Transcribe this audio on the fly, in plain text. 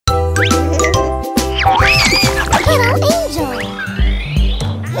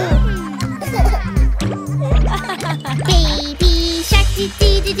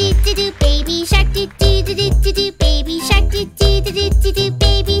do do, baby shark do do do do do do, baby shark do do do do do do,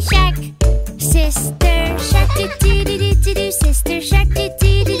 baby shark. Sister shark do do do do do do, sister shark do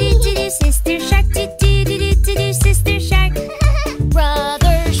do do do do do, sister shark do do do do do do, sister shark.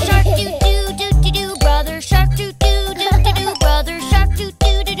 Brother shark do do do do do, brother shark do do do do do, brother shark do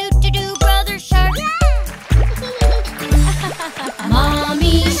do do do do do, brother shark.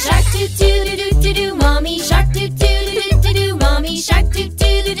 Mommy shark do do do do do do, mommy shark do do do do do do, mommy shark do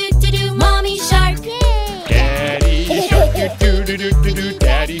do do do do do, mommy shark. Daddy shark do do do do do,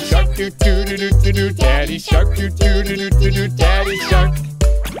 daddy shark do do do do do, daddy shark do do do do do, daddy shark.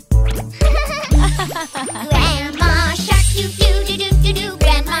 Grandma shark do do do do do do,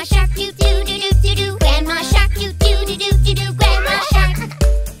 grandma shark do do do do do do, grandma shark do do do do do do, grandma shark.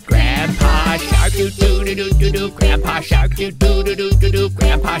 Grandpa shark do do do do do, grandpa shark do do do do do,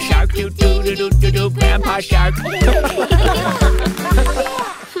 grandpa shark do do do do do, grandpa shark.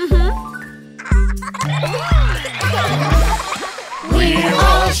 We're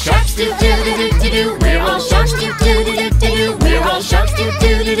all sharks do do do do do, we're all sharks do do do do do, we're all sharks do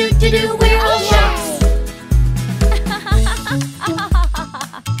do do do do, we're all sharks.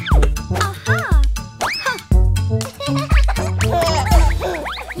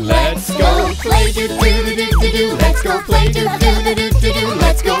 Let's go play do do do do do, let's go play do do do do do,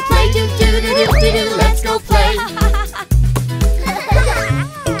 let's go play do do do do do, let's go play.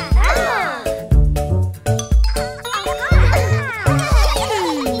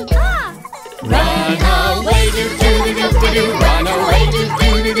 Run away do do do do do, run away do do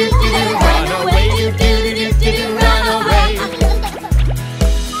do do do, run away do do do do do, run away.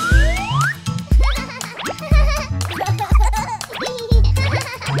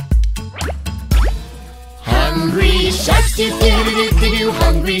 Hungry sharks do do do do do,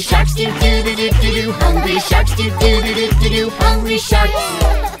 hungry sharks do do do do do, hungry sharks do do do do do, hungry sharks.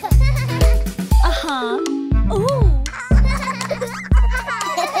 Ooh.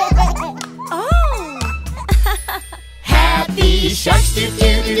 Happy sharks do do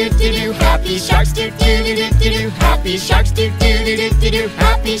do do do, happy sharks do do do do do, happy sharks do do do do do,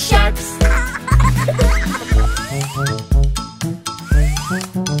 happy sharks.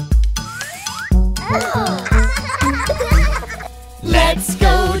 Let's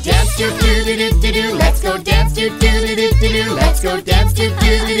go dance do do do do do, let's go dance do do do do do, let's go dance do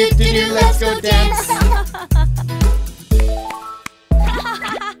do do do do, let's go dance.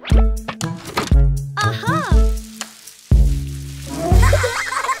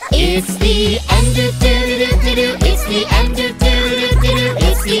 It's the end do do do do do, it's the end do do do do do,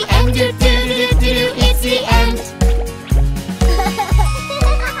 it's the end do do do do do, it's the end.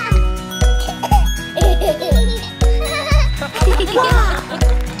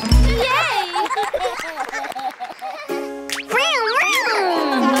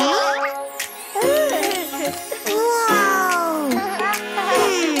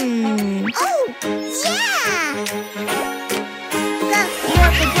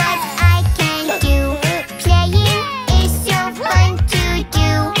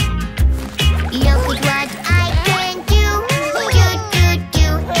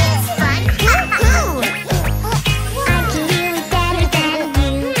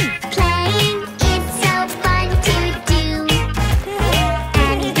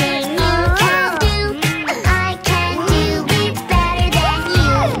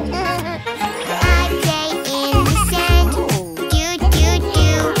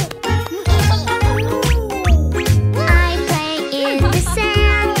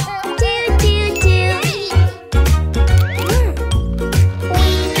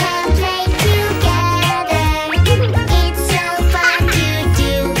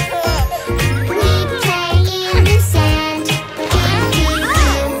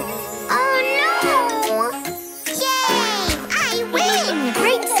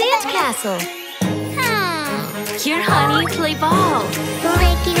 Here, honey, play ball.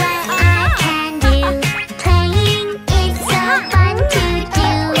 Licking what I can do. Playing, it's so fun to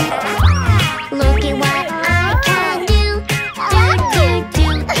do. Look at what I can do. Do,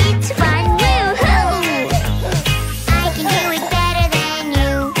 it's fun, woohoo! I can do it better than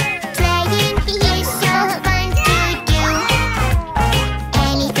you. Playing is so fun to do.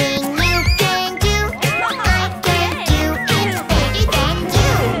 Anything you can do, I can do. It's better than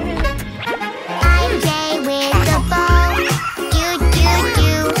you. I play with the ball.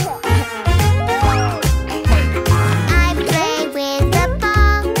 Do,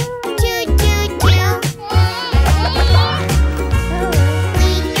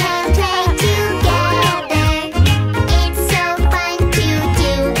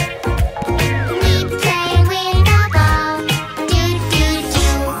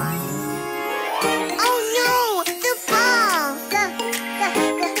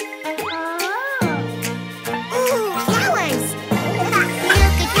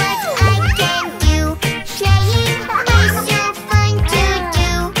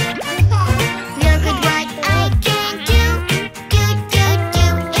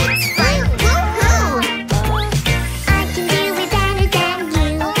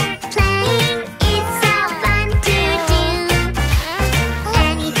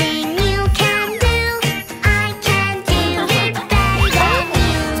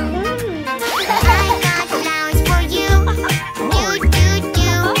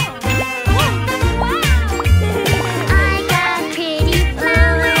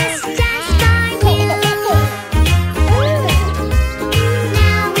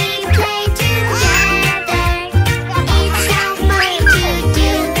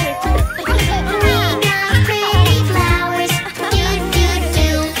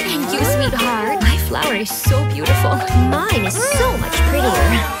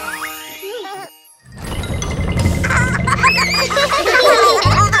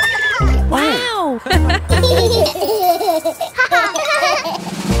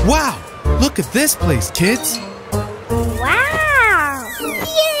 Look at this place, kids. Wow!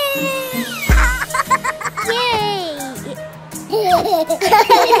 Yay! Yay!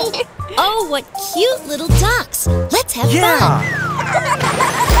 Oh, what cute little ducks. Let's have fun.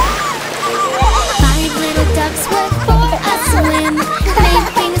 5 little ducks went for a swim,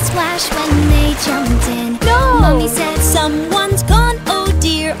 making a splash when they jumped in. No! Mommy said, Someone's gone, oh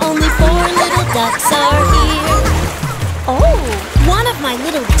dear. Only 4 little ducks are here. Oh, one of my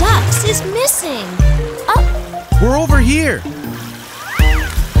little ducks is missing. We're over here.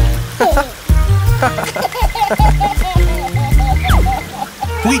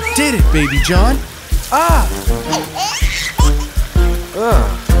 We did it, Baby John. Ah!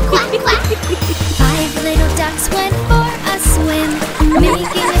 5 little ducks went for a swim,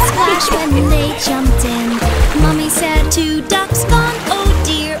 making a splash when they jumped in. Mommy said, 2 ducks gone, oh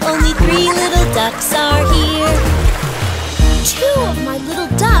dear. Only 3 little ducks are here. 2 of my little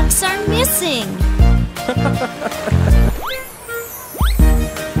ducks are missing.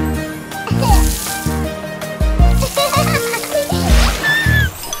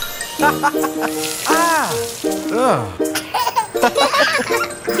 Ah! Ugh. 5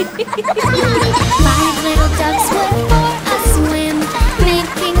 little ducks went for a swim,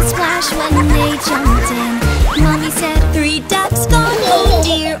 making a splash when they jumped in. Mommy said, 3 ducks gone, oh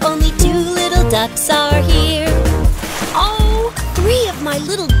dear. Only 2 little ducks are here. Oh, 3 of my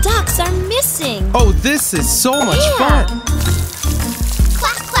little ducks are missing. Oh, this is so much fun.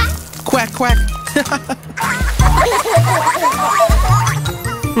 quack, quack. Quack, quack.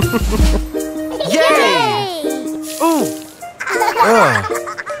 Yay! Ooh! 5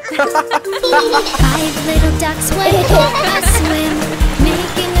 little ducks went for a swim,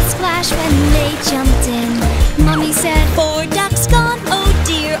 making a splash when they jumped in. Mommy said, 4 ducks gone, oh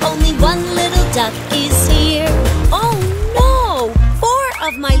dear. Only 1 little duck is here. Oh no! 4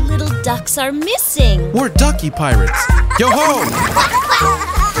 of my little ducks are missing. We're ducky pirates. Yo ho!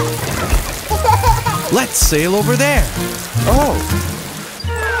 Let's sail over there. Oh.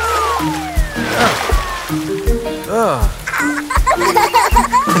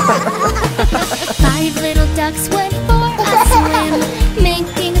 5 little ducks went for a swim,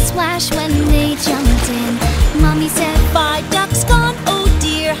 making a splash when they jumped in. Mommy said, 5 ducks gone, oh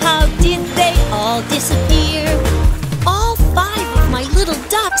dear. How did they all disappear? All 5 of my little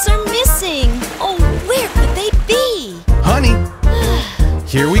ducks are missing. Oh, where could they be? Honey,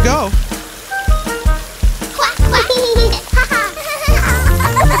 here we go. quack, quack.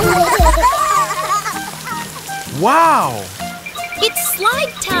 Wow! It's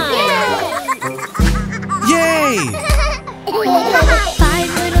slide time. Yay! 5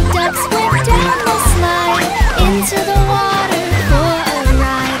 little ducks went down the slide into the water for a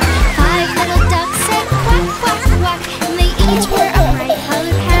ride. 5 little ducks said quack, quack, quack, and they each were a bright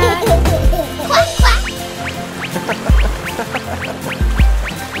colored hat. Quack, quack.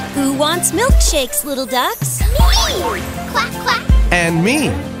 Who wants milkshakes, little ducks? Me! Quack, quack. And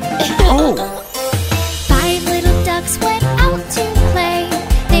me. Oh, 5 little ducks went out to play.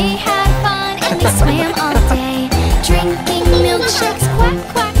 They had fun and they swam all day, drinking milkshakes, quack,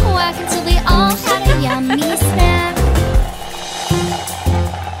 quack, quack, until they all had a yummy snack.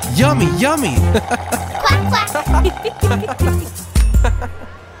 yummy, yummy. Quack, quack.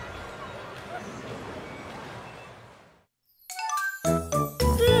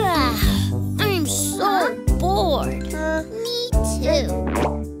 I'm so bored. Me too.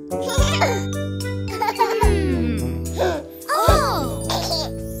 Oh!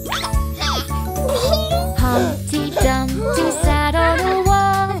 Humpty Dumpty sat on a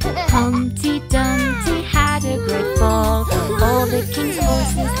wall. Humpty Dumpty had a great fall. All the king's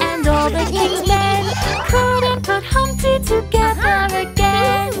horses and all the king's men couldn't put Humpty together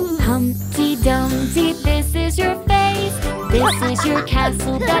again. Humpty Dumpty, this is your face. This is your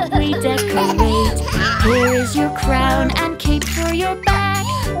castle that we decorate. Here is your crown and cape for your back.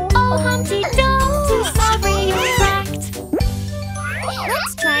 Oh, Humpty Dumpty, sorry you cracked.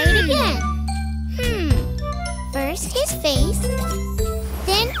 Let's try it again. First his face,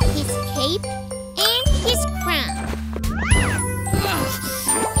 then his cape and his crown.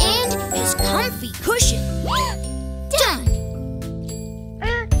 And his comfy cushion. Done!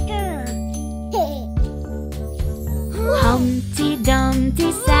 Humpty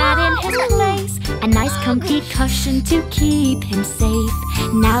Dumpty sat in his place, a nice comfy cushion to keep him safe.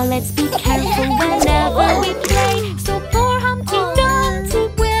 Now let's be careful whenever we play, so poor Humpty Dumpty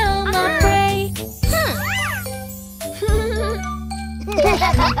will not break.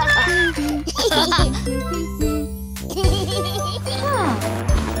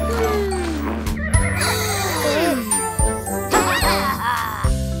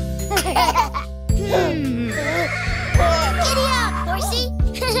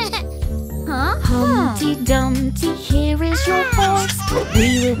 Humpty, here is your horse.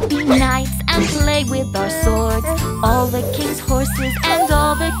 We will be knights and play with our swords. All the king's horses and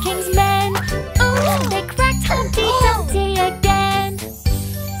all the king's men. Ooh, they cracked Humpty Dumpty again.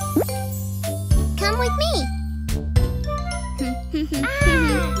 Come with me.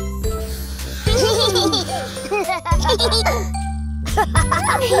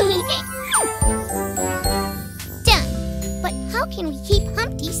 Done. But how can we keep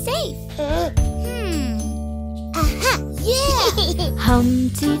Humpty safe? Aha! Yeah!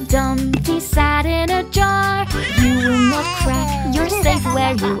 Humpty Dumpty sat in a jar. You will not crack, you're safe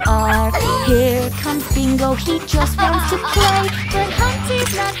where you are. Here comes Bingo, he just wants to play, but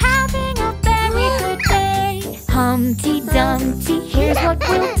Humpty's not having a very good day. Humpty Dumpty, here's what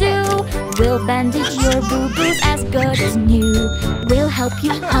we'll do. We'll bandage your boo-boos as good as new. We'll help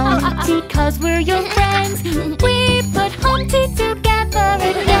you, Humpty, 'cause we're your friends. We put Humpty together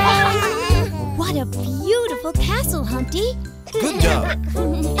again. What a beautiful castle, Humpty. Good job.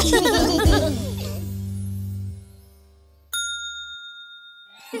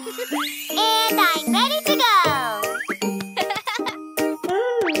 And I'm ready to go!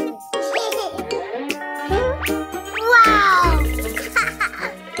 Wow!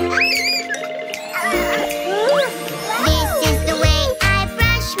 This is the way I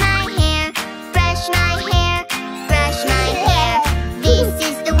brush my hair. Brush my hair, brush my hair. This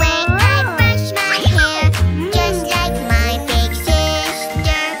is the way I brush my hair. Just like my big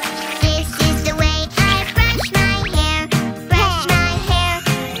sister. This is the way I brush my hair. Brush my hair,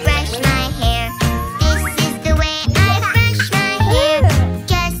 brush my hair. This is the way I brush my hair.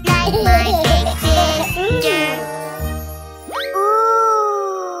 Just like my big sister. Ooh.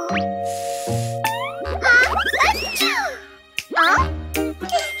 Huh?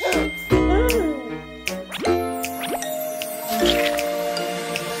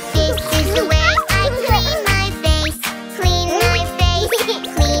 This is the way I clean my face. Clean my face,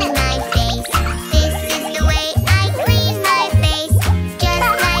 clean my face. This is the way I clean my face. Just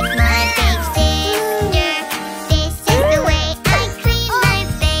like my big sister. This is the way I clean my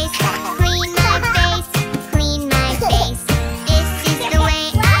face. Clean my face, clean my face. This is the way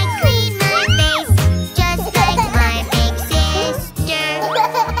I clean my face. Just like my big sister.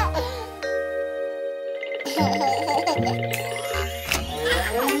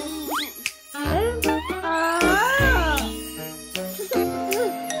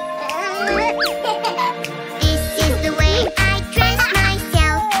 This is the way I dress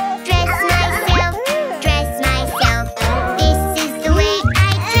myself. Dress myself, dress myself. This is the way I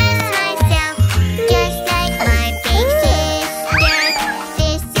dress myself. Just like my big sister.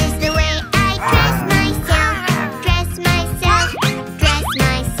 This is the way I dress myself. Dress myself, dress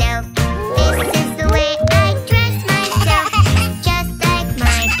myself. This is the way I dress myself. Just like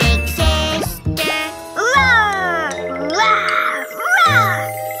my big sister. Roar! Roar! Roar!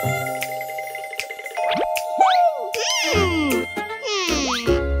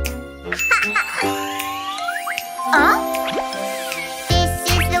 This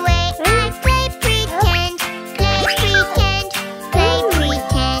is the way I play pretend. Play pretend, play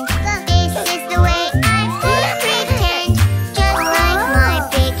pretend. This is the way I play pretend. Just like my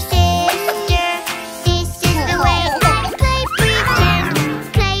big sister. This is the way I play pretend.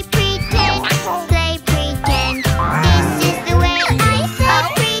 Play pretend, play pretend. This is the way I play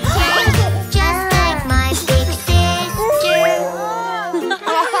pretend. Just like my big sister.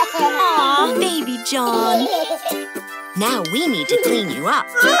 Aw, baby John. Now we need to clean you up.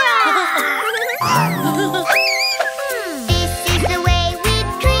 This is the way we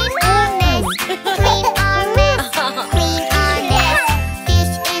clean our mess. Clean our mess. Clean our mess. This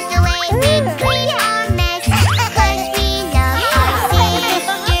is the way we clean our mess. 'Cause we love our sister.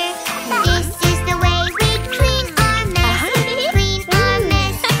 This is the way we clean our mess. Clean our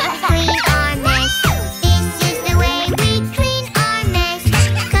mess. Clean our mess. This is the way we clean our mess.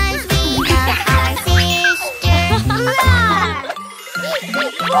 'Cause we love our sister.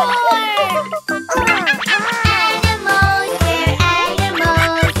 Animals, we're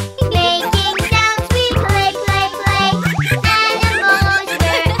animals. Making sounds, we play, play, play. Animals,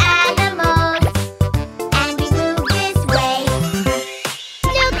 we're animals. And we move this way.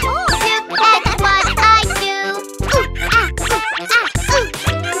 Look, look at what I do. Ooh, ah, ooh, ah, ooh.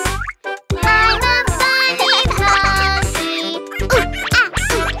 I'm a funny monkey. Ooh, ah,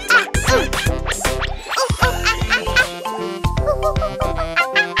 ooh, ah, ooh. Ooh, ooh, ah, ah, ah. Ooh, ooh, ooh, ooh, ah,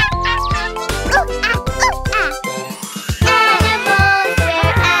 ah, ah.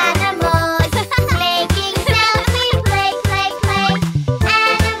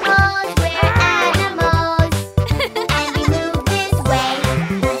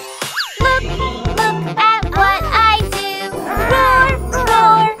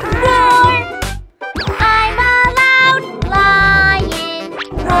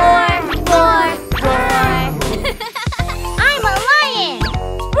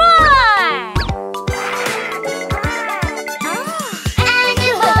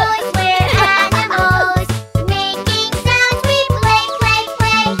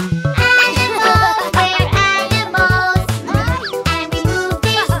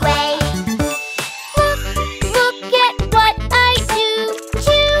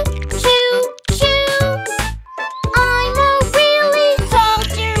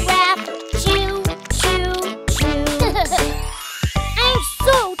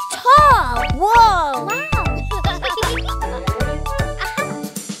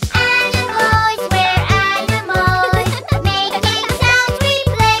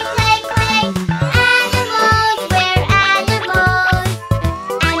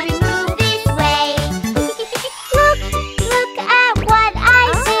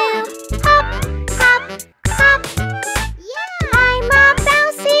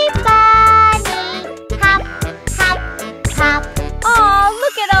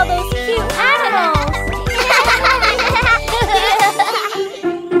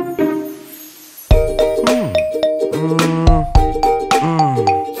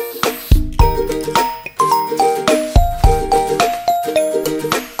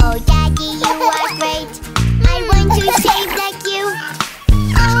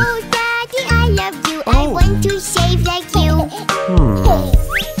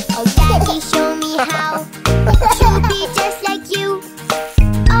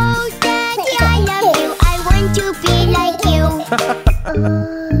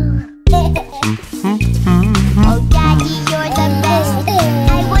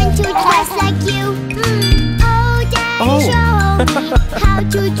 how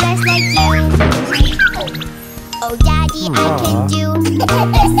to dress like you. Oh, Daddy, I can do the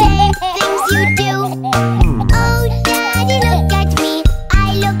same things you do. Oh, Daddy, look at me. I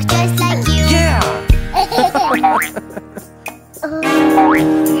look just like you. Yeah!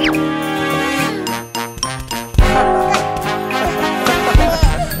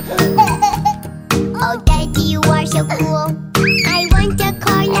 Oh, Daddy, you are so cool. I want a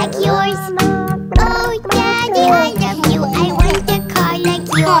car like yours. Oh, Daddy, I love you. I want a car like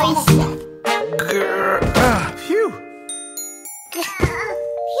yours. Phew!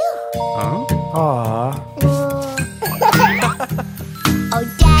 Aw. Oh,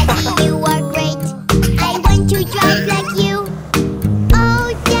 Daddy, you are great. I want to drive like you. Oh,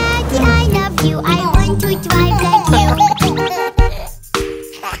 Daddy, I love you. I want to drive like you.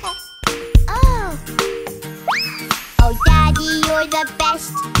 Oh. Oh, Daddy, you're the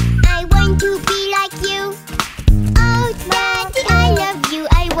best. I want to be like you. Oh, Daddy, I love you.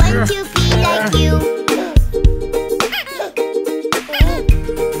 I want to be like you.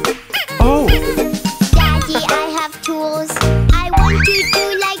 Oh! Daddy, I have tools. I want to do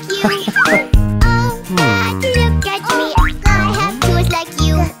like you. Oh, Daddy, look at me. I have tools like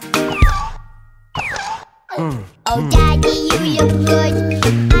you. Oh, Daddy, you look good.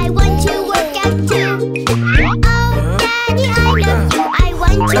 I want to work out too. Oh, Daddy, I love you. I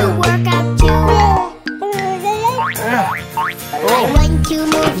want to work out too. I want to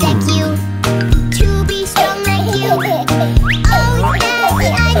move like you. To be strong like you. Oh, Daddy,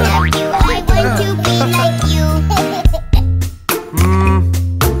 I love you. I want to be like you.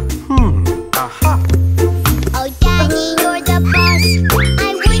 Aha! Oh, Daddy, you're the boss.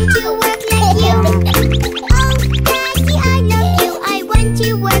 I want to work like you. Oh, Daddy, I love you. I want to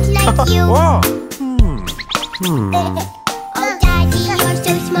work like you. Whoa! Oh, Daddy, you're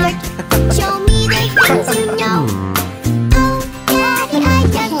so smart. Show me the things you know. Oh, Daddy, I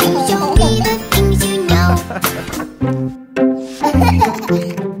love you. Show me the things you know.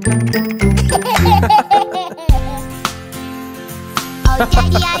 Oh,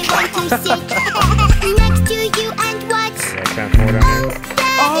 Daddy, I want to sit next to you and watch. Oh,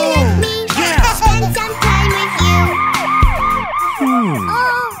 Daddy, let me spend some time with you.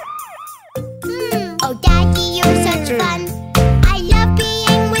 Oh, Daddy, you're such fun. I love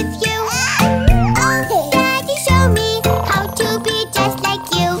being with you. Oh, Daddy, show me how to be just like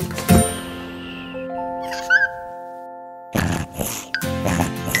you.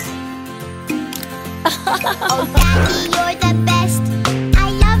 Oh, Daddy, you're the best. I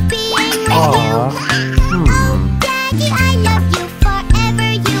love being with you. Oh, Daddy, I love you forever,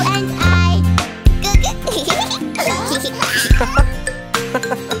 you and I.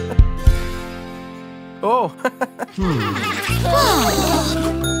 Oh!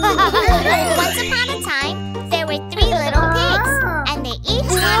 Once upon a time, there were 3 little pigs, and they each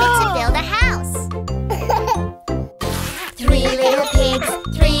wanted to build a house. 3 little pigs,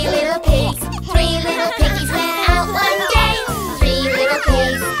 3 little pigs, 3 little piggies went out one day. 3 little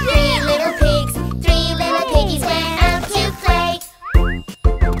pigs, 3 little pigs, 3 little piggies went out to play.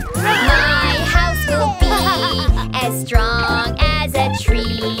 My house will be as strong as a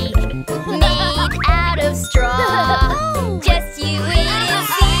tree, made out of straw. Just you wait and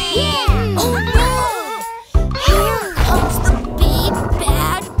see. Oh no! Here comes the big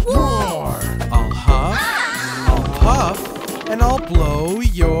bad wolf. I'll huff, I'll puff, and I'll blow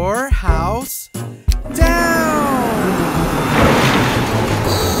your house down!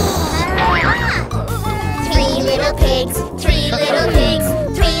 3 little pigs, 3 little pigs,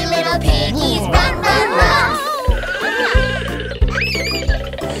 3 little piggies, run, run, run!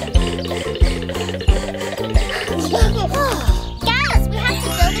 Guys, we have to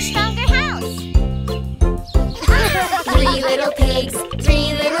build a stronger house. 3 little pigs,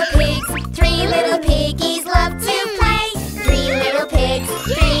 3 little pigs, 3 little piggies love to play. 3 little pigs,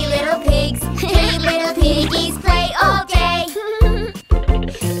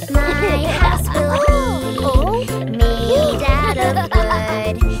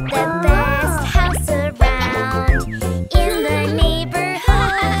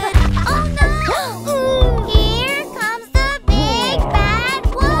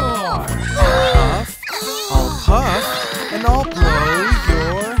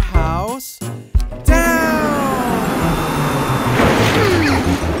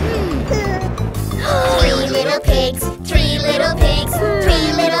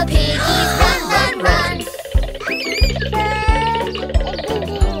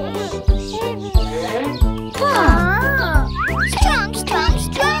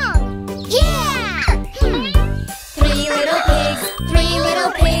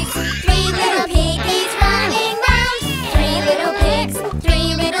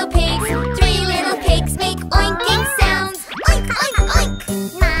 little pigs, 3 little pigs make oinking sounds. Oink, oink, oink.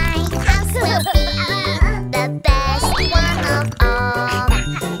 My house will be the best one of all.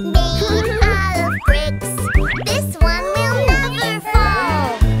 Made out of bricks, this one will never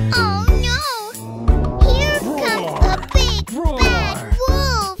fall. Oh no! Here comes a big bad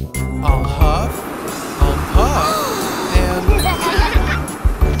wolf. I'll huff, I'll puff, and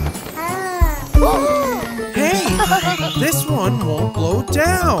hey, this one won't blow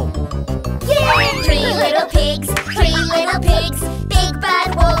down. 3 little pigs, 3 little pigs, big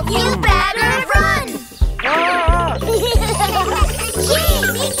bad wolf, you better run! Yay! We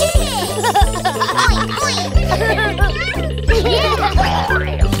did it! Oink, oink!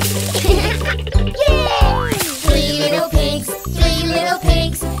 Yay! 3 little pigs, 3 little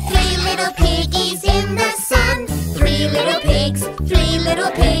pigs, 3 little piggies in the sun. 3 little pigs, 3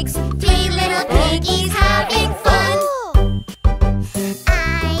 little pigs, 3 little piggies having fun. I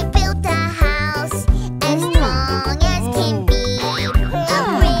built a house as strong as can be. A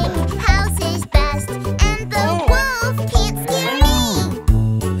brick house is best, and the wolf can't scare me.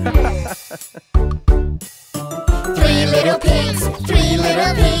 3 little pigs, 3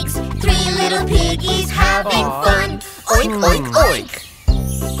 little pigs, 3 little piggies having fun. Oink, oink, oink.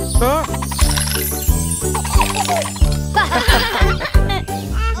 Huh?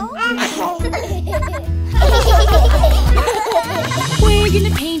 We're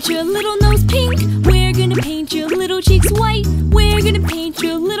gonna paint your little nose pink. We're gonna paint your little cheeks white. We're gonna paint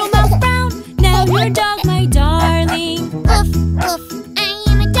your little mouth brown. Now you're a dog, my darling. Woof, woof, I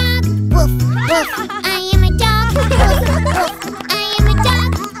am a dog. Woof, woof, I am a dog. Woof, woof, I am a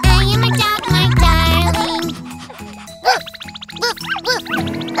dog. I am a dog, my darling. Woof, woof, woof.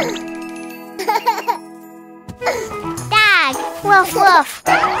 Dog, woof, woof.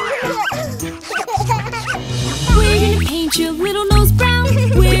 We're gonna paint your little nose brown.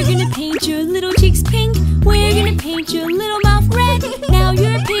 We're gonna paint your little cheeks pink. We're gonna paint your little mouth red. Now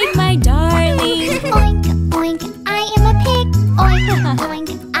you're a pig, my darling. Oink, oink, I am a pig. Oink, oink,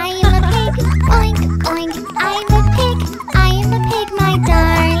 I am a pig. Oink, oink, I am a pig. I am a pig, my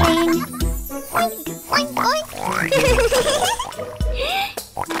darling. Oink, oink, oink.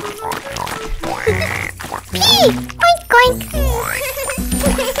 Pig! Oink, oink.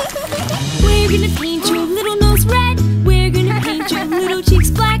 We're gonna paint your little nose red. We're gonna paint your little cheeks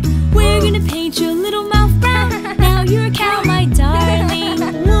black. We're gonna paint your little mouth brown. Now you're a cow, my darling.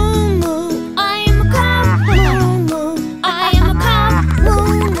 Moo, moo, I am a cow. Moo, moo, I am a cow.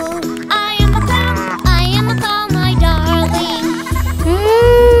 moo, moo, I am a cow. I am a cow, my darling.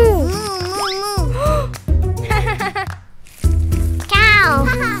 Moo, moo, moo. Cow.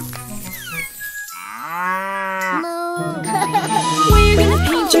 We're gonna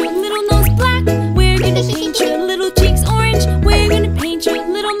paint your little nose black. We're gonna paint your little cheeks orange. We're gonna paint your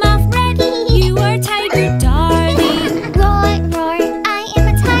little mouth red. You are a tiger, darling. Roar, roar, I am a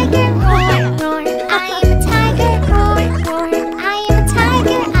tiger. Roar, roar, I am a tiger. Roar, roar, I am a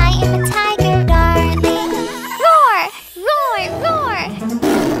tiger. I am a tiger, darling. Roar, roar, roar.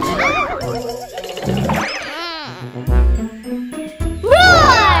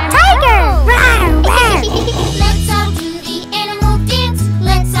 Roar, tiger. Roar, roar. Let's all do the animal dance.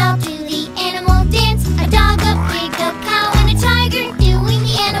 Let's all do the animal dance. A dog, a pig, a cow, and a tiger doing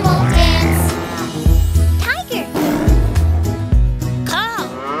the animal dance. Tiger. Cow.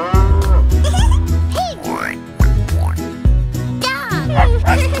 Pig. Dog.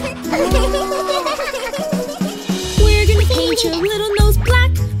 We're gonna paint your little nose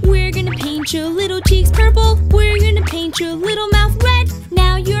black. We're gonna paint your little cheeks purple. We're gonna paint your little mouth red.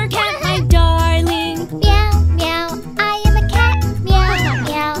 Now you're a cat, my darling. Meow, meow, I am a cat. Meow,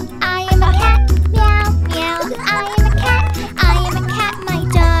 meow, I am a cat. Meow, meow, I am a cat. I am a cat, my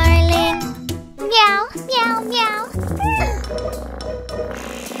darling. Meow, meow, meow.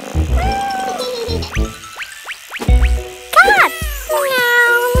 Cat!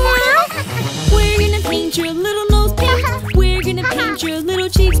 Meow, meow. We're gonna paint your little nose pink. We're gonna paint your little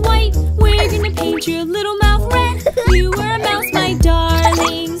cheeks white. We're gonna paint your little mouth red. You are a mouse, my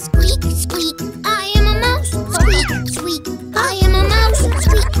darling. Squeak, squeak, I am a mouse. Squeak, squeak, I am a mouse.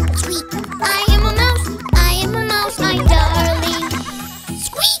 Squeak, squeak, I am a mouse. I am a mouse, my darling.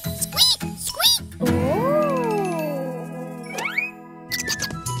 Squeak, squeak, squeak.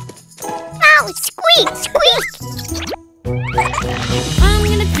 Ow, squeak, squeak. I'm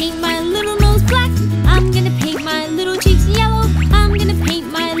gonna paint my little nose black. I'm gonna paint my little cheeks yellow. I'm gonna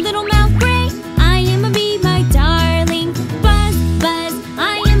paint my little mouth gray. I am a bee, my darling. Buzz, buzz,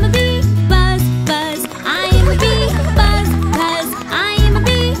 I am a bee. Buzz, buzz, I am a bee. Buzz, buzz, I am a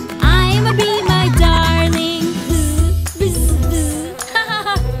bee. I am a bee, my darling. Buzz, buzz,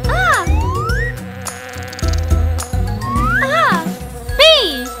 buzz.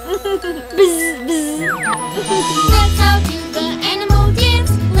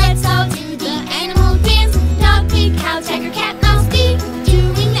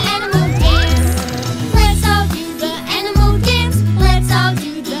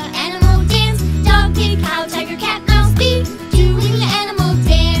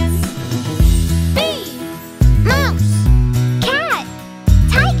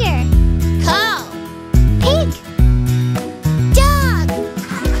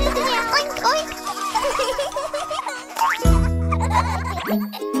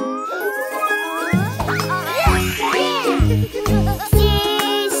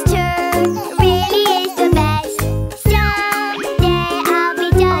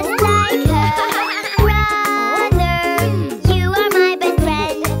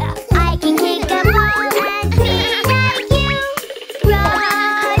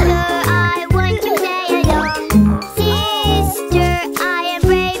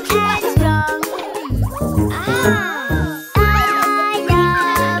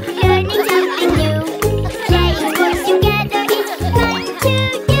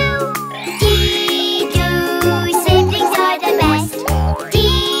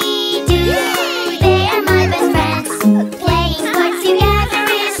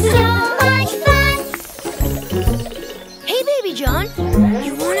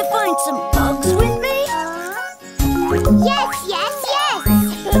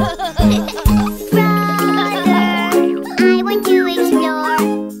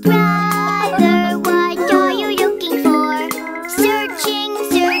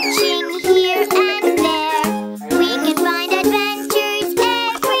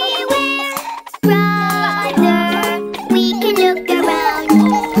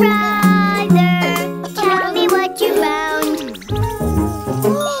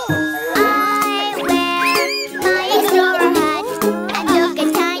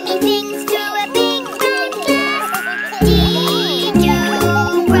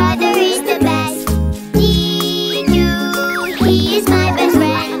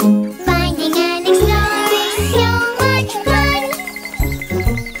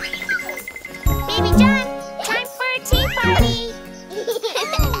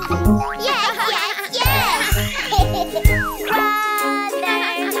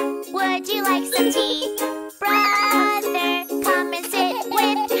 would you like some tea? Brother, come and sit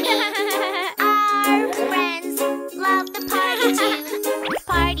with me. Our friends love the party too.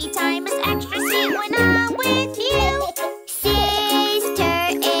 Party time is extra sweet when I'm with you.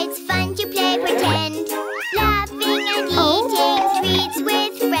 Sister, it's fun to play pretend, laughing and eating treats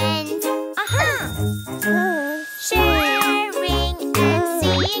with friends. Sharing and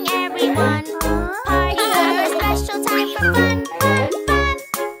seeing everyone. Parties are a special time for fun, fun, fun.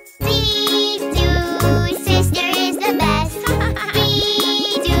 We do, sister is the best. We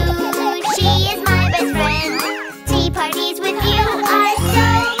do, she is my best friend. Tea parties with you are so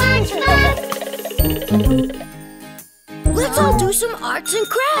much fun. Let's all do some arts and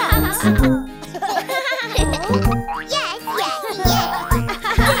crafts. Yes, yes, yes.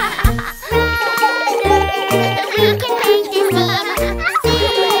 Brother, we can paint the scene.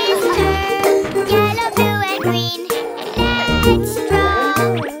 Sister, yellow, blue, and green. Let's draw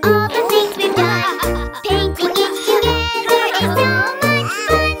all the things we've done. Painting it together is so much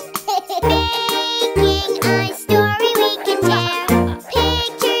fun. Making a story we can share.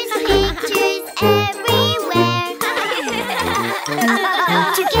 Pictures, pictures everywhere.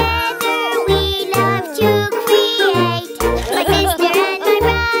 Together we love to create. My sister and my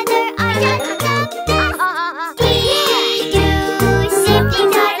brother are just the best. Dee-doo,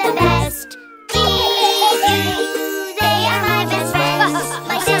 siblings are the best. Dee-doo, they are my best friends.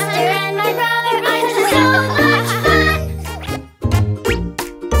 My sister and my brother are just so much fun.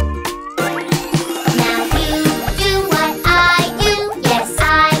 Now you do what I do. Yes,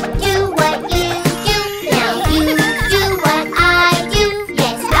 I do what you do. Now you do what I do.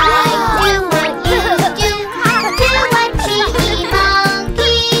 Yes, I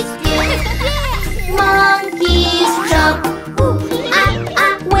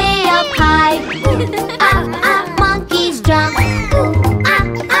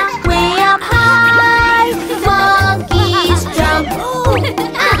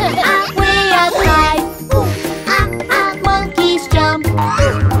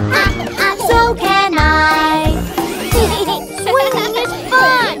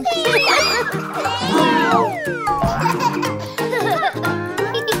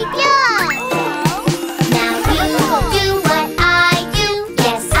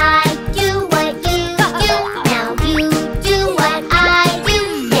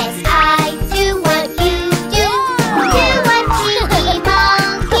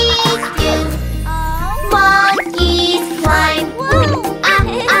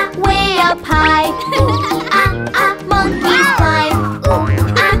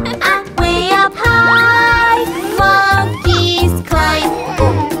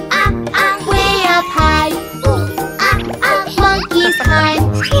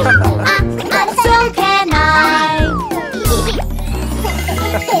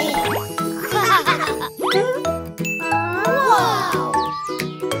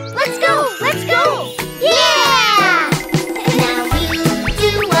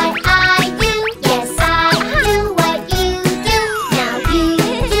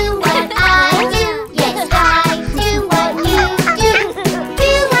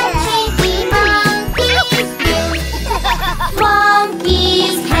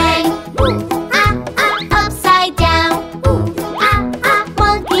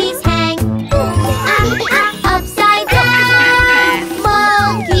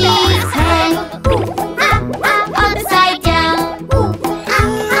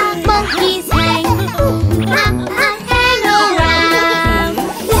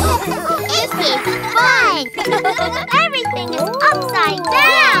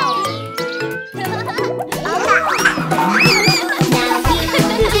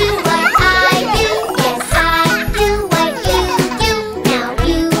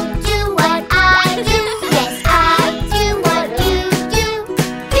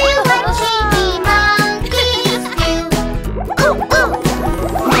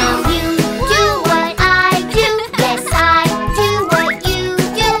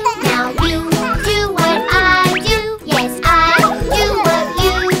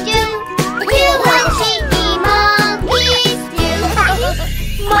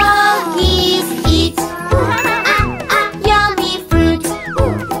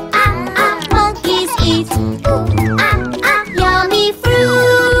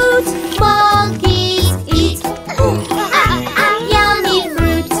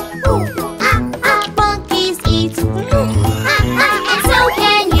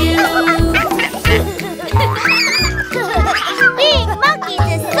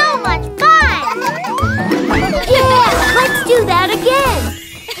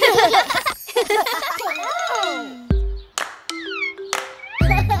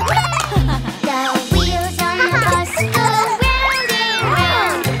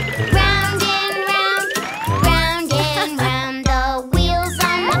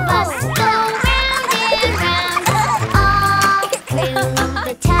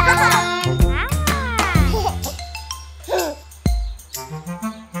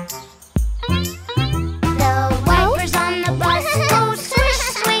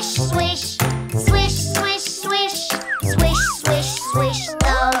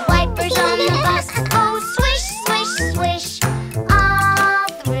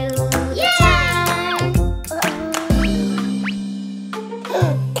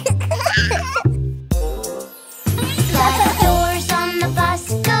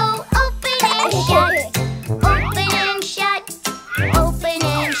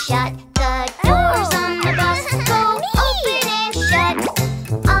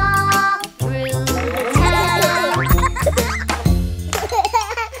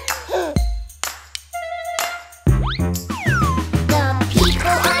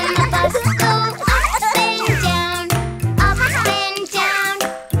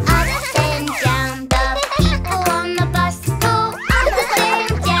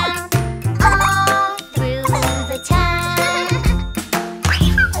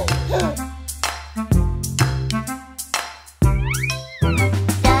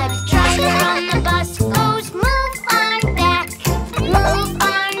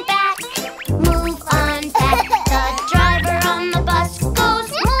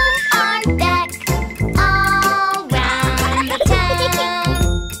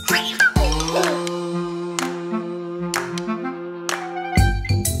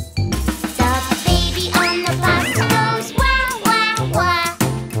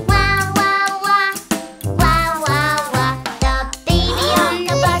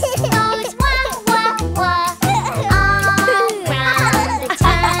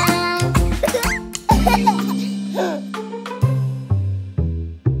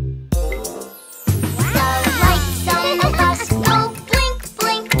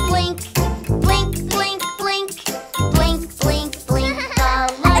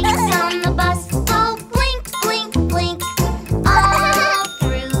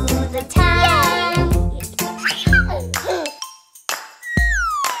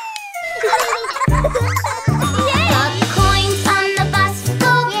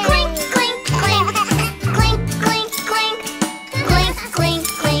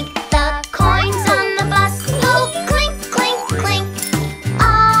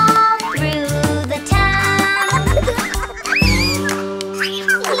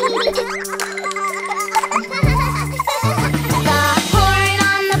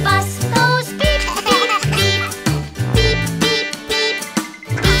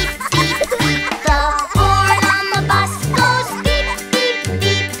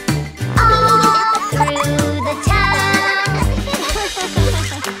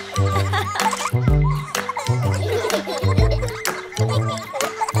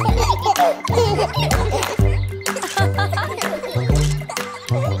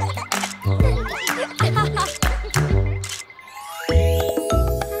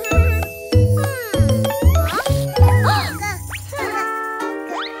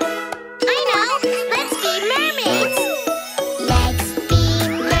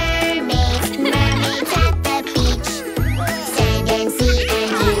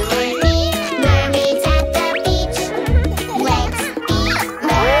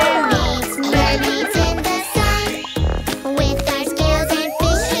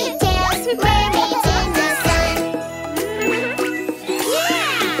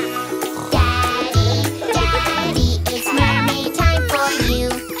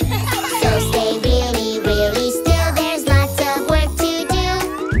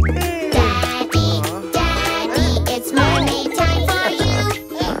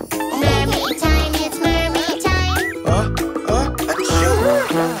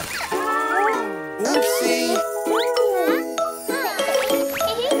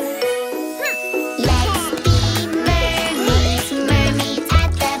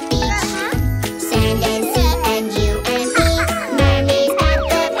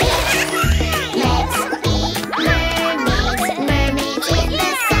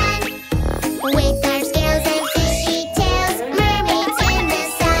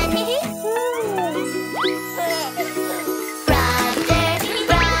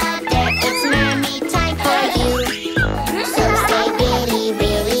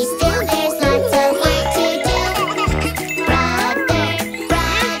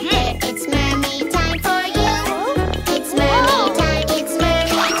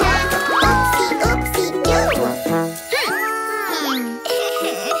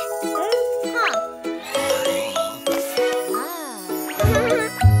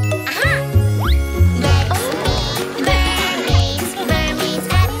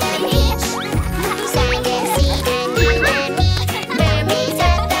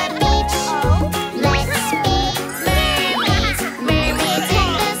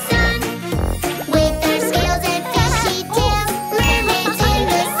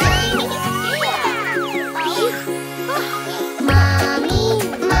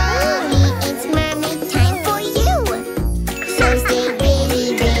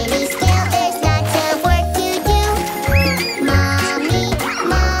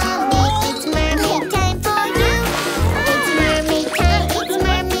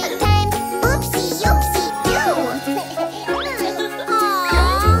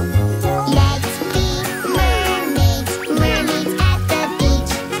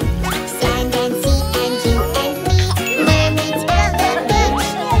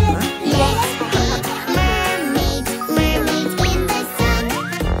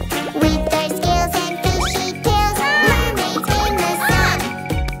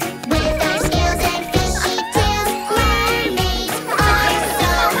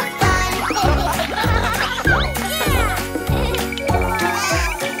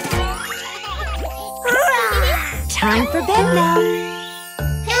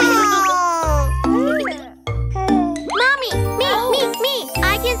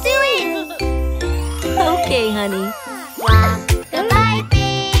Okay, honey. Rock-a-bye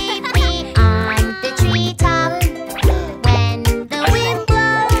baby on the treetop. When the wind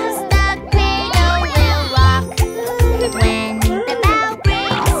blows, the cradle will rock. When the bough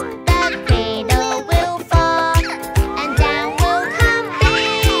breaks, the cradle will fall. And down will come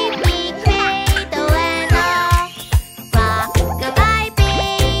baby, cradle and all. Rock-a-bye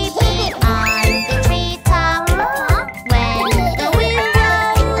baby on the treetop. When the wind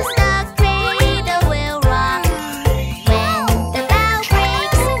blows, the cradle will rock. When the bough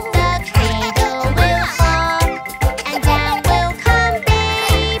breaks, the cradle will fall. And down will come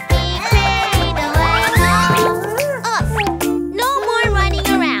baby, cradle and all. Oof! No more running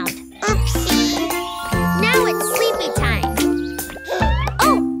around. Oopsie! Now it's sleepy time.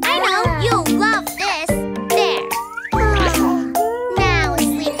 Oh, I know, you'll love this. There. Now,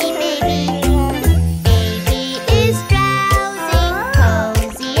 sleepy baby. Baby is drowsing,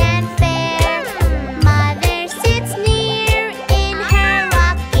 cozy and fair. Mother sits near in her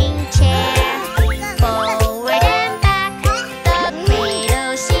rocking chair. Forward and back, the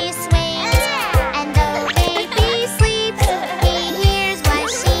cradle she swings. And though baby sleeps, he hears what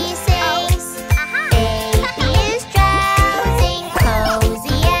she sings. Baby is drowsing,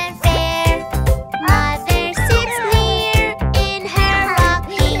 cozy and fair. Mother sits near in her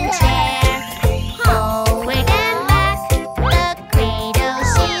rocking chair. Forward and back, the cradle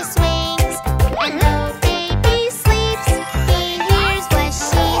she swings. And though baby sleeps, he hears what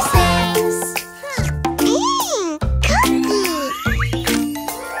she sings. Cookie!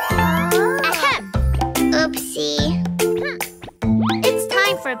 Ahem! Oopsie! It's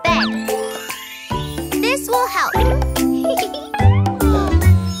time for bed. This will help.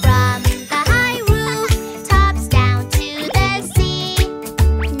 From the high rooftops down to the sea,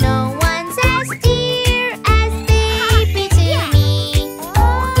 no one's as dear as baby to me.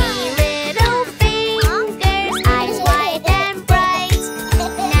 Wee little fingers, eyes wide and bright,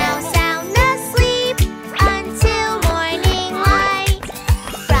 now sound asleep until morning light.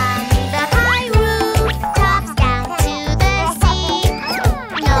 From the high rooftops down to the sea,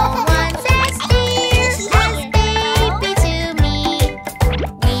 no one's as dear as baby to me.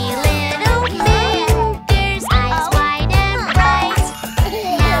 Wee little fingers, eyes wide and bright,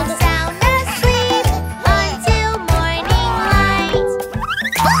 now sound asleep until morning light.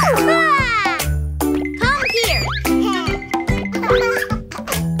 Come here.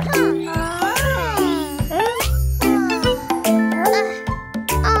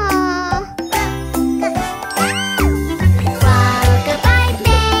 Rock-a-bye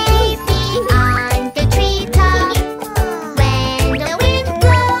baby on the treetop. When the wind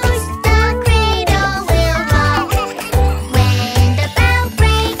blows, the cradle will rock. When the bough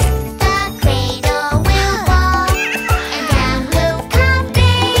breaks, the cradle will fall. And down will come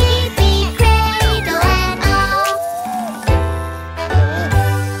baby, cradle and all.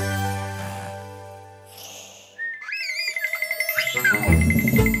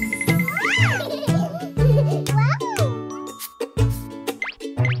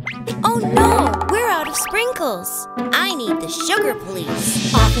 Oh no, we're out of sprinkles. I need the sugar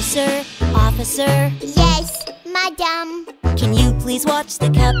police. Officer, officer, Yes, madam. can you please watch the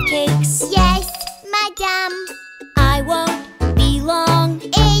cupcakes? Yes, madam. I won't be long.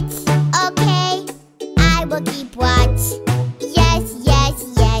 It's okay. I will keep watch. Yes, yes,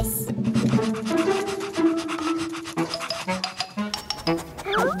 yes.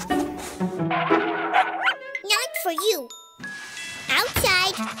 Not for you.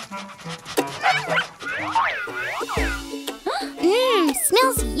 Outside.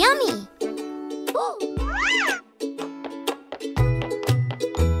 Smells yummy.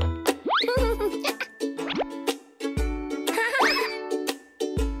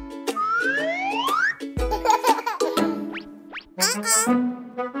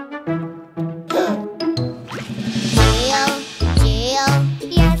 Jill.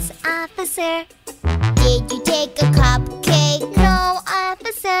 Yes, officer. Did you take a cupcake? No,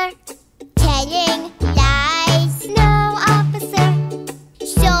 officer. Telling lies? No, officer.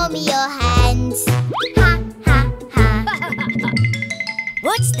 Show me your hands. Ha, ha, ha.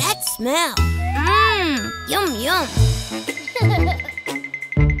 What's that smell? Yum, yum.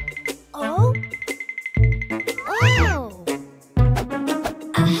 Oh? Oh.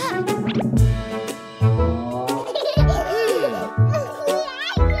 Aha.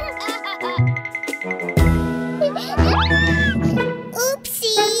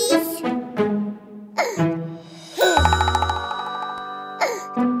 Oopsies.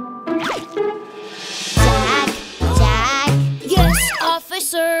 Jack. Yes,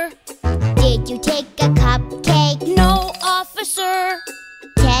 officer. Did you take a cupcake? No,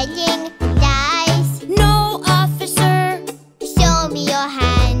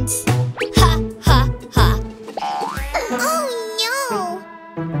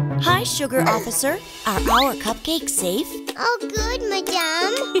 sugar officer. Are our cupcakes safe? Oh, good,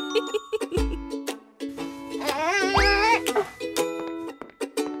 Madame.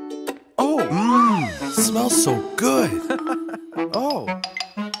 Oh, smells so good. Oh.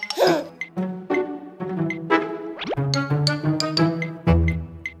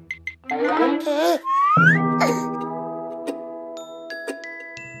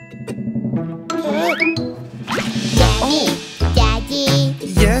 Daddy,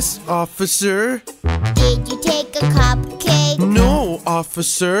 Yes, officer. did you take a cupcake? No,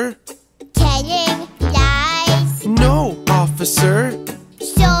 officer. Telling lies? No, officer.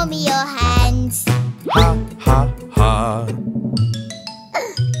 Show me your hands. Ha, ha, ha.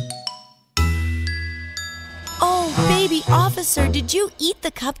 Oh, baby officer, did you eat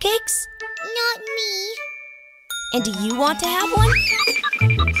the cupcakes? Not me. And do you want to have one?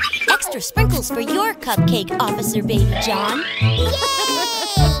 Extra sprinkles for your cupcake, Officer Baby John. Yay!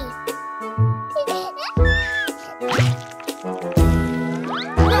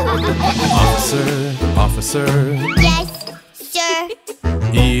 Officer, Yes, sir.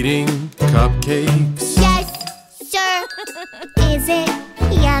 eating cupcakes. Yes, sir. Is it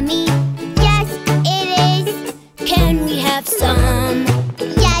yummy? Yes, it is. Can we have some?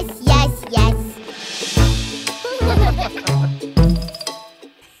 Yes, yes, yes.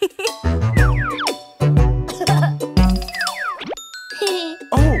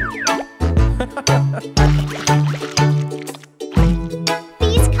 Oh,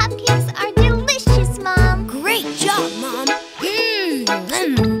 These cupcakes are delicious, Mom. Great job, Mom.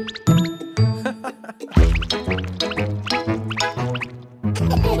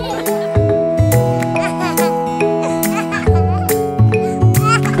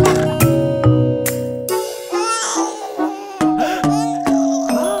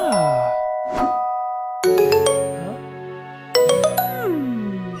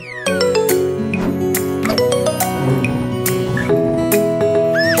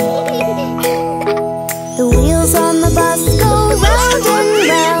 The wheels on the bus go round and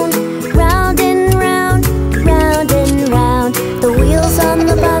round, round and round, round and round. The wheels on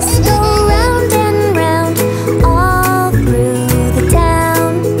the bus go round and round, all through the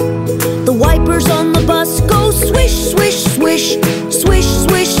town. The wipers on the bus go swish, swish, swish, swish,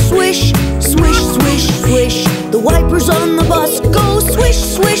 swish, swish, swish, swish, swish. The wipers on the bus go swish,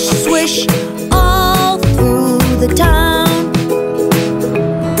 swish, swish, all through the town.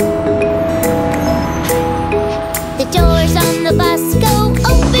 The doors on the bus go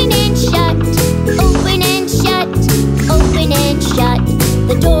open and shut, open and shut, open and shut.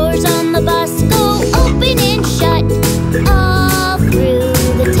 The doors on the bus go open and shut, all through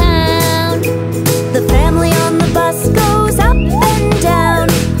the town. The family on the bus goes up and down,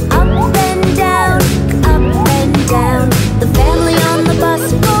 up and down, up and down. The family on the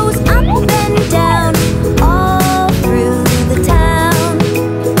bus goes up and down, all through the town.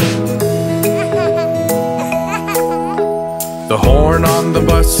 the horn on the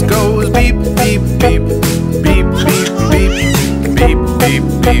bus goes beep, beep, beep, beep, beep, beep, beep, beep,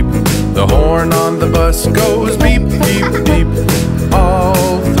 beep. The horn on the bus goes beep, beep, beep,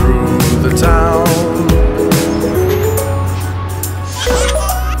 all through the town.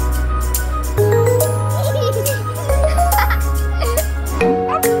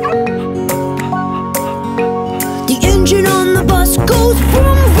 The engine on the bus goes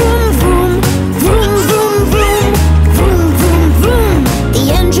vroom, vroom, vroom, vroom, vroom, vroom, vroom, vroom, vroom.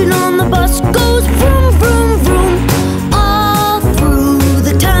 The engine on the bus goes vroom, vroom, vroom, all through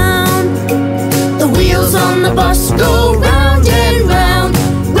the town. The wheels on the bus go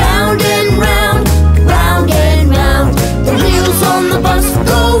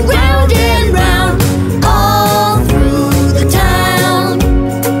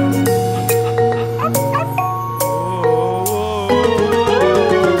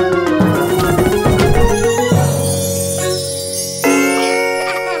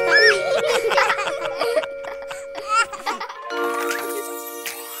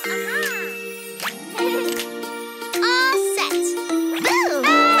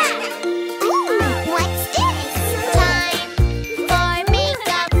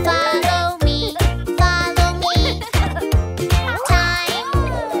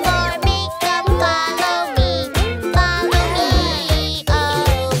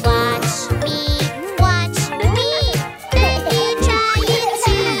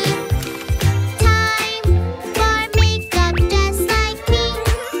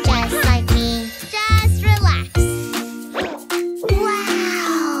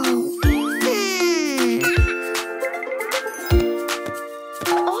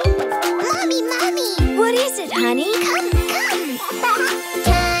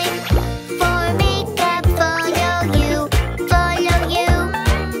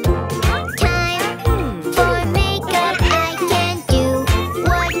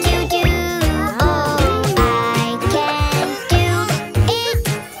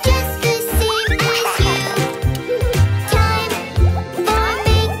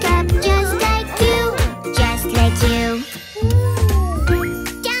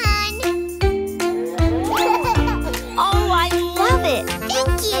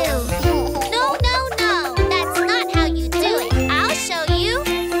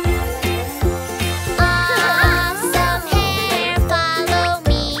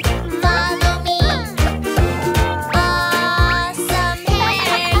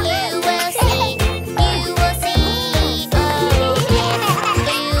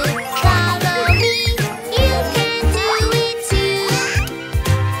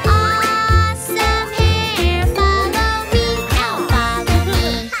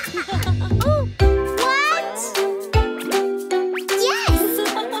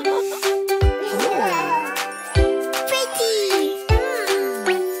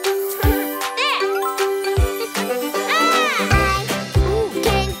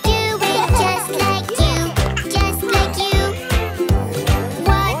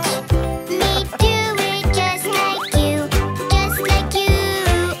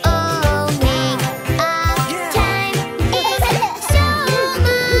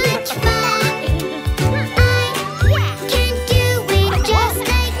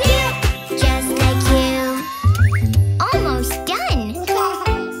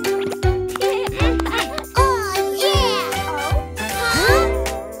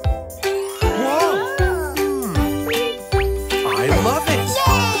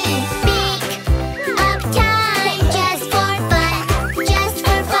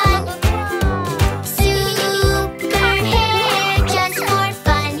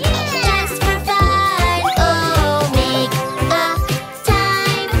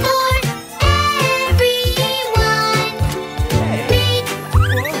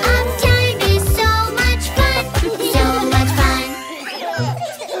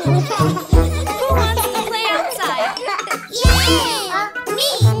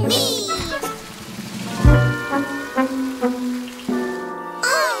Me!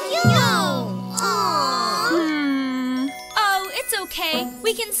 Oh, no! Oh, it's okay.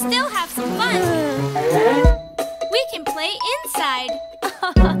 We can still have some fun. We can play inside.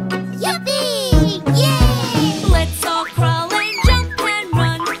 Yippee! Yay! Let's all crawl and jump and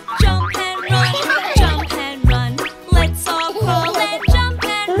run. Jump and run. Jump and run. Let's all crawl and jump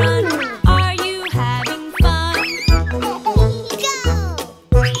and run. Are you having fun?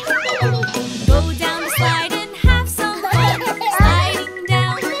 Go down the slide and have some fun. Sliding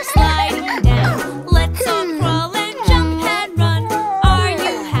down, sliding down. Let's all crawl and jump and run. Are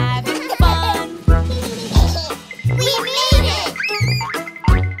you having fun? We made it!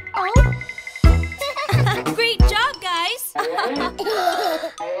 Great job, guys!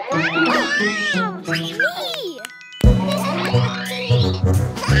 Me!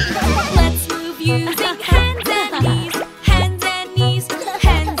 Let's move using hands and knees. Hands and knees,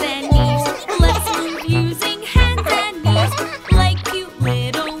 hands and knees. Let's move using hands and knees like cute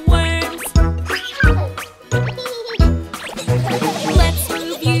little worms. Let's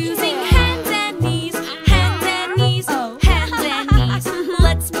move using hands and knees. Hands and knees, hands and knees.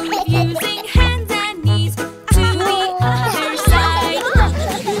 Let's move using hands and knees to the other side.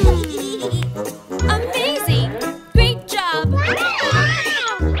 Amazing! Great job!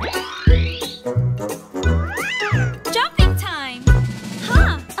 Jumping time!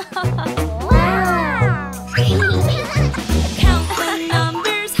 Huh? Count the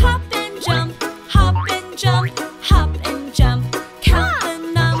numbers, hop and jump, hop and jump, hop and jump. Count the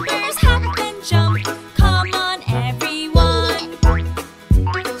numbers, hop and jump. Come on, everyone.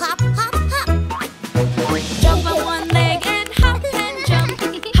 Hop, hop, hop! Jump on one leg and hop and jump.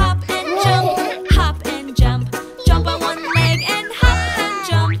 Hop and jump, hop and jump. Jump on one leg and hop and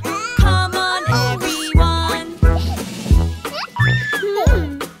jump. Come on, everyone.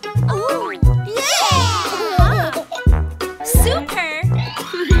 Oh, Yeah! super!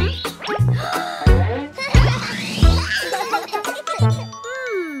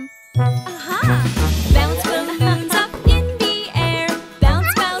 Bounce balloons up in the air.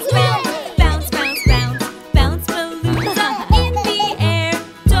 Bounce, bounce, bounce. Bounce, bounce, bounce. Bounce balloons up in the air.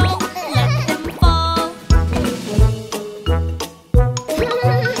 Don't let them fall.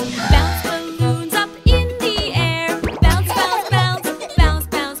 Bounce balloons up in the air. Bounce, bounce, bounce. Bounce,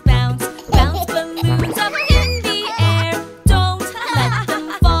 bounce, bounce. Bounce balloons up in the air. Don't let them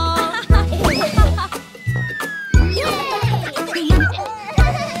fall.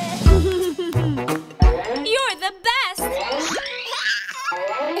 You're the best!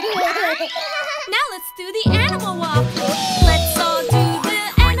 Now let's do the animal walk. Let's all do the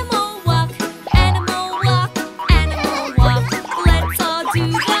animal walk. Animal walk, animal walk. Let's all do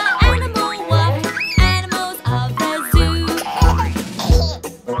the animal walk. Animals of the zoo.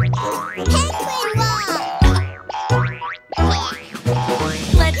 Penguin walk!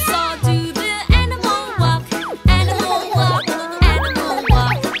 Let's all do the animal walk. Animal walk, animal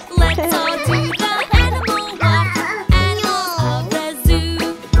walk. Let's all do the animal walk. Animals of the zoo.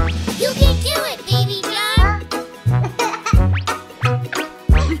 You can do it, Baby John!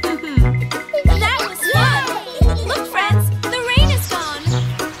 That was fun! Look, friends, the rain is gone.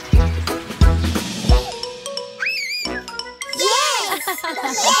 Yes!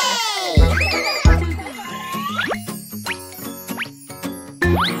 Yay!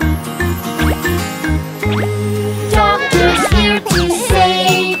 Doctor's here to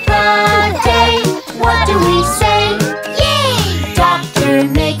save the day. What do we say? Yay! Doctor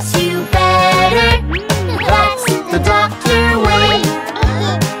makes you better. That's the doctor way.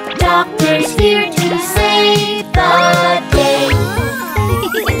 Doctor's here to save the day.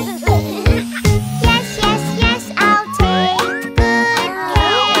 Yes, yes, yes, I'll take good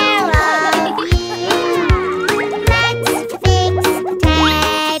care of you. Let's fix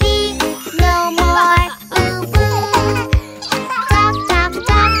Teddy. No more boo-boo.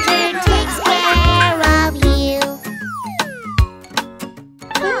 Doctor takes care of you.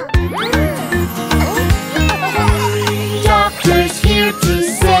 Doctor's here to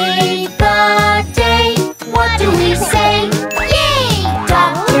save the day. What do we say? Yay!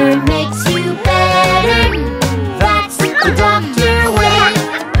 Doctor makes you better. That's the doctor way.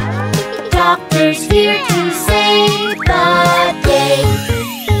 Doctor's here to save the day.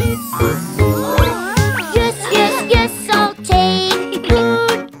 Yes, yes, yes, I'll take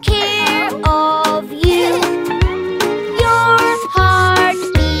good care of you. Your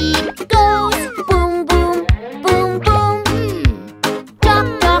heartbeat goes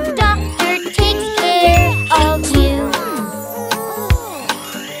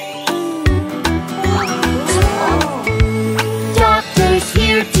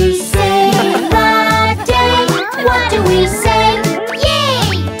This